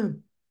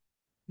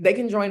 they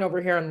can join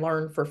over here and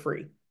learn for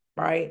free,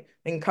 right?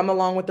 They can come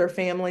along with their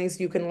families.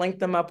 You can link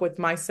them up with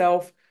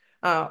myself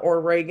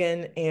or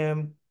Reagan,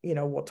 and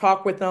we'll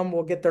talk with them.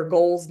 We'll get their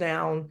goals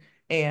down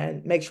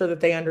and make sure that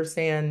they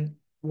understand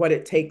what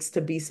it takes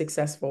to be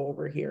successful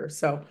over here.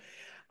 So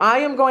I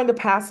am going to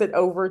pass it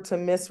over to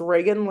Miss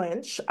Reagan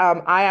Lynch.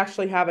 I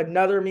actually have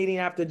another meeting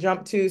I have to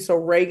jump to. So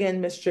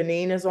Reagan, Miss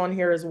Janine is on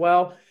here as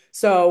well.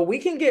 So we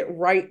can get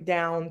right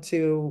down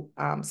to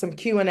some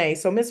Q&A.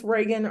 So Miss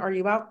Reagan, are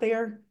you out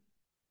there?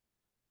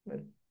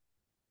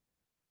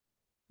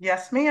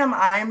 Yes, ma'am,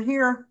 I'm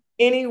here.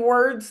 Any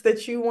words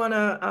that you want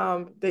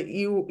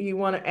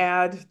to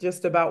add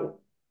just about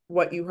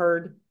what you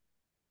heard?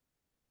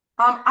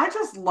 I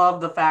just love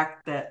the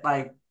fact that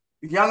like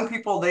young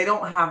people, they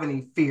don't have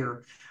any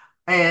fear.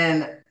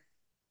 And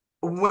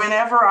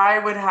whenever I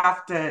would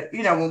have to,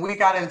 when we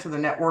got into the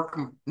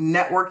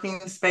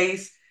networking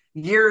space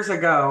years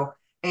ago,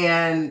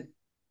 and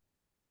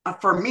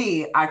for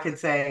me, I could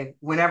say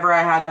whenever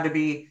I had to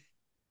be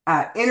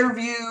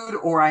interviewed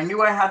or I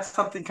knew I had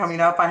something coming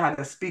up, I had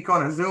to speak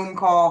on a Zoom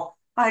call,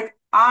 like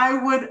I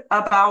would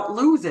about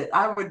lose it.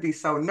 I would be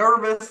so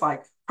nervous,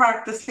 like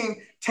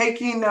practicing,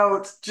 taking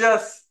notes,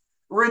 just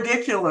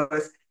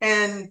ridiculous.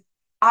 And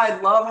I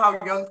love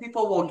how young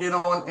people will get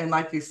on and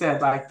like you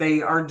said, like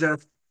they are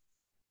just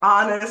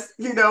honest.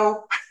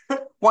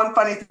 One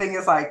funny thing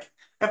is like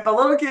if a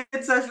little kid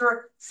says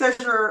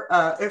you're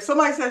if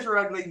somebody says you're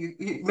ugly,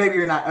 maybe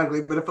you're not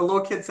ugly, but if a little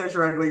kid says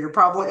you're ugly, you're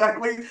probably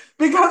ugly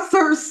because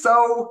they're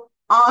so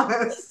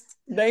honest.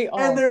 They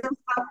And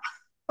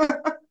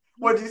are.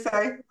 what'd you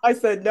say? I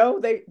said, no,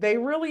 they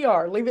really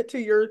are. Leave it to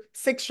your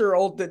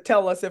 6-year-old to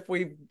tell us if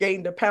we've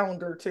gained a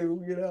pound or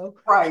two.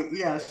 Right.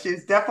 Yeah,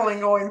 she's definitely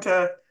going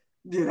to,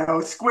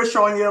 squish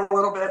on you a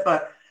little bit,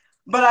 but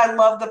I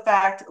love the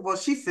fact, well,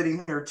 she's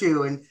sitting here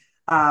too, and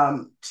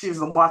she was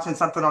watching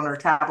something on her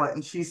tablet,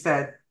 and she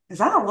said, "Is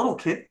that a little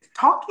kid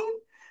talking?"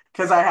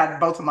 Because I had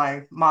both of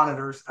my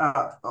monitors,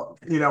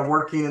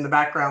 working in the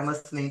background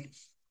listening.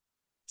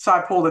 So I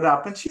pulled it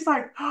up, and she's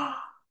like, "Oh,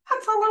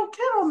 that's a little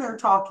kid on there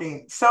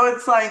talking." So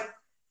it's like,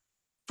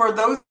 for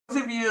those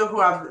of you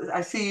who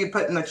I see you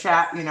put in the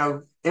chat,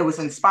 it was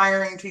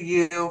inspiring to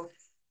you.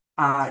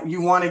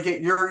 You want to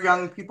get your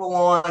young people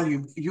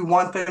on, you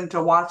want them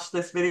to watch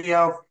this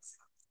video.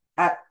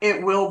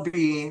 It will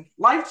be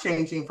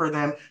life-changing for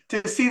them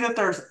to see that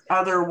there's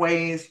other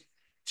ways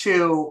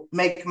to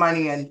make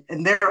money,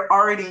 and they're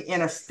already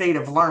in a state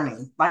of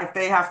learning. Like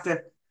they have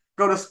to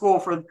go to school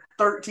for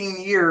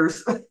 13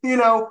 years,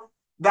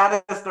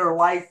 that is their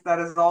life, that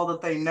is all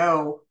that they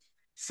know.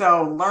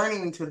 So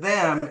learning to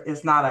them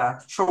is not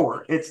a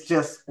chore, it's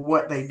just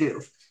what they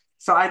do.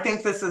 So I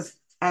think this is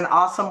an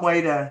awesome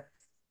way to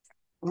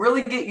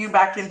really get you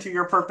back into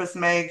your purpose,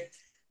 Meg.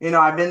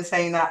 I've been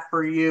saying that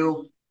for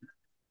you.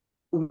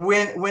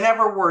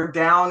 Whenever we're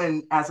down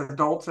and as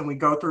adults and we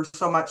go through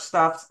so much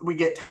stuff, we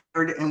get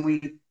tired and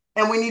we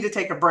need to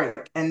take a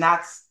break, and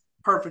that's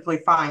perfectly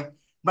fine.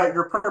 But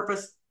your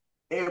purpose,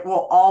 it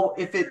will all,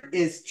 if it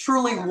is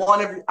truly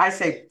one of, I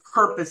say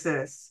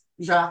purposes,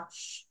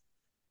 Josh,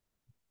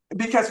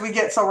 because we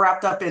get so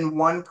wrapped up in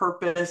one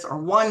purpose or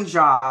one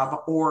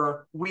job,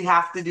 or we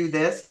have to do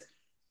this.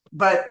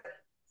 But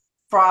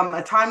from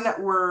a time that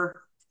we're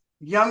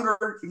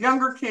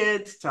younger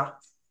kids to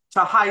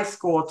high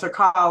school, to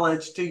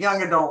college, to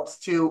young adults,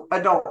 to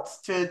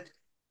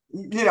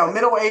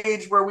middle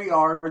age where we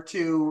are,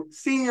 to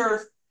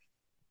seniors,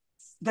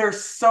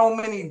 there's so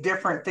many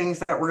different things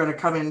that we're going to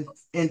come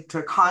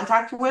into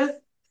contact with,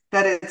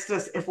 that it's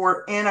just, if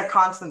we're in a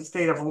constant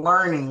state of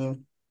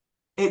learning,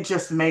 it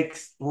just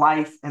makes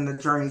life and the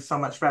journey so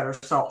much better.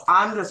 So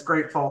I'm just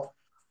grateful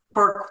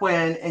for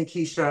Quinn and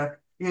Keisha,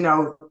 you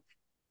know,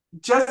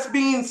 just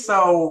being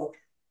so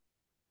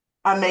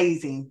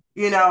amazing.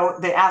 They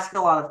ask a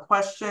lot of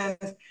questions,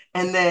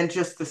 and then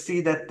just to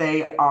see that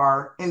they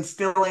are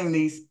instilling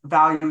these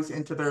values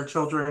into their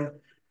children,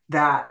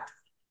 that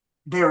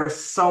there is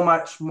so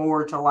much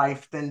more to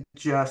life than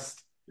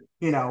just,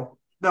 the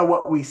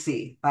what we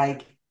see.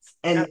 Like,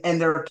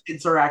 and their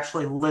kids are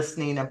actually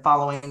listening and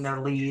following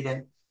their lead.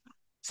 And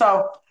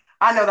so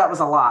I know that was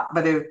a lot,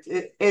 but it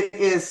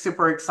is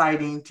super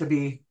exciting to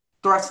be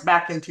thrust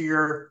back into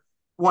your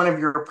one of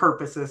your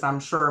purposes, I'm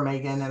sure,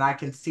 Megan, and I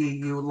can see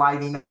you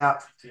lighting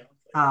up,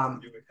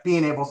 um,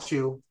 being able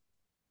to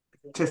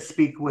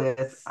speak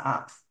with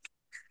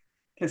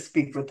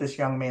this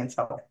young man.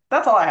 So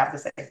that's all I have to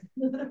say.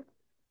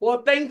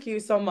 Well, thank you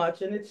so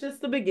much. And it's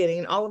just the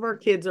beginning. All of our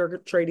kids are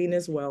trading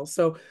as well.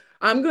 So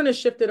I'm going to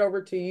shift it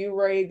over to you,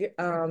 Ray,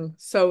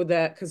 so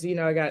that, because,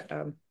 I got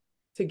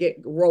to get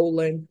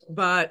rolling.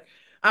 But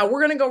we're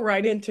going to go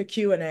right into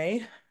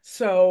Q&A.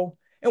 So,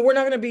 and we're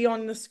not going to be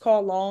on this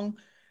call long.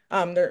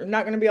 They're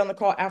not going to be on the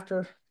call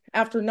after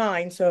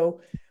 9.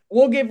 So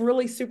we'll give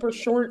really super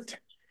short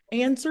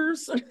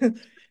answers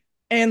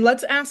and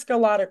let's ask a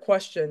lot of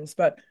questions.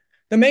 But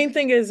the main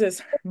thing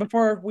is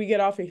before I get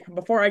off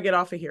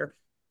of here,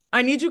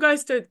 I need you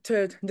guys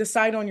to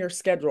decide on your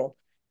schedule.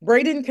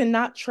 Braden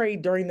cannot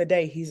trade during the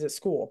day he's at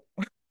school.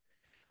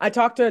 I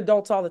talk to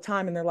adults all the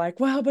time and they're like,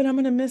 well, but I'm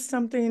going to miss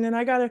something and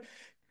I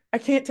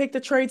can't take the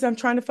trades. I'm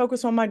trying to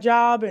focus on my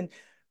job. And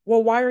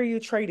well, why are you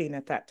trading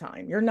at that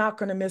time? You're not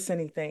going to miss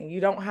anything.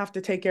 You don't have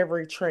to take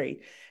every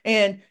trade.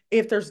 And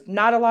if there's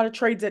not a lot of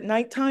trades at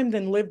nighttime,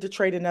 then live to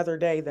trade another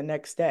day the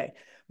next day.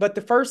 But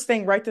the first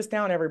thing, write this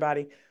down,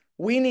 everybody.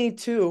 We need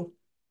to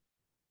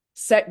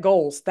set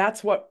goals.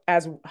 That's what,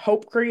 as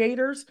hope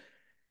creators,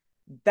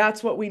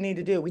 that's what we need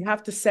to do. We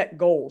have to set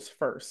goals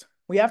first.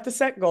 We have to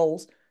set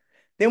goals.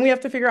 Then we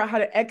have to figure out how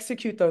to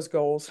execute those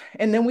goals.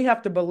 And then we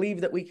have to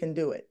believe that we can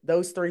do it.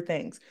 Those three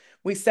things.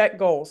 We set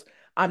goals.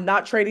 I'm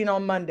not trading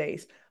on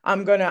Mondays.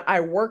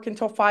 I work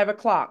until 5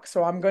 o'clock.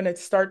 So I'm going to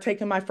start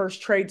taking my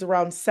first trades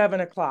around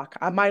 7 o'clock.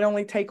 I might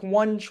only take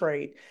one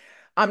trade.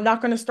 I'm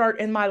not going to start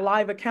in my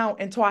live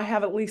account until I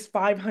have at least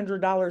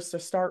 $500 to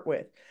start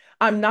with.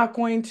 I'm not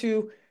going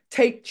to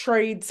take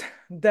trades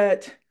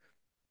that,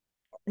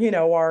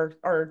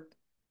 are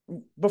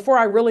before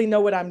I really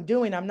know what I'm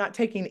doing. I'm not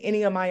taking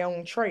any of my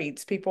own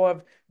trades. People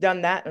have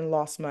done that and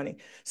lost money.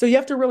 So you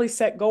have to really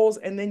set goals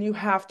and then you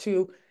have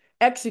to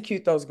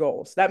execute those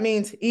goals. That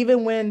means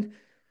even when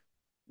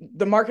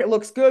the market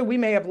looks good, we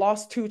may have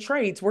lost 2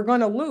 trades. We're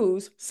going to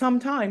lose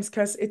sometimes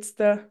because it's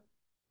the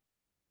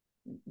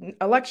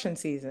election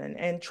season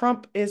and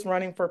Trump is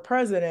running for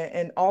president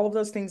and all of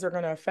those things are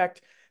going to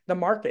affect the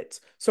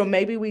markets. So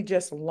maybe we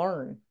just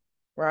learn,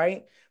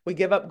 right? We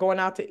give up going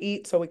out to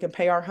eat so we can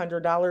pay our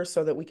 $100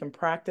 so that we can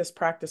practice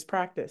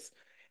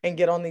and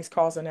get on these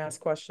calls and ask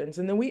questions.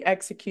 And then we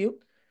execute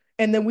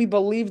and then we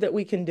believe that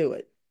we can do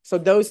it. So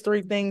those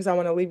 3 things I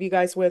want to leave you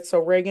guys with. So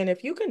Reagan,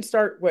 if you can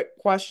start with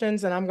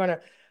questions and I'm going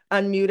to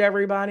unmute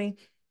everybody.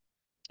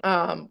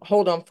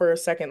 Hold on for a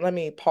second. Let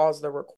me pause the recording.